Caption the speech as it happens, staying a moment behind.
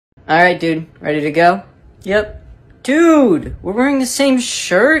Alright, dude. Ready to go? Yep. Dude, we're wearing the same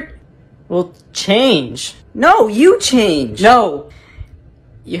shirt? We'll change. No, you change. No.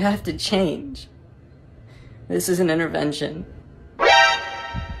 You have to change. This is an intervention.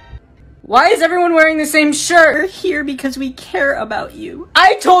 Why is everyone wearing the same shirt? We're here because we care about you.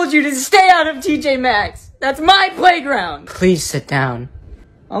 I told you to stay out of TJ Maxx. That's my playground. Please sit down.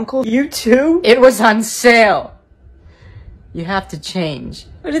 Uncle, you too? It was on sale. You have to change.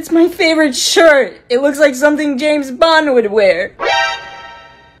 But it's my favorite shirt. It looks like something James Bond would wear.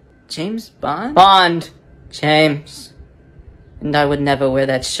 James Bond? Bond. James. And I would never wear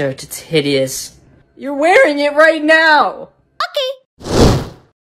that shirt. It's hideous. You're wearing it right now. Okay.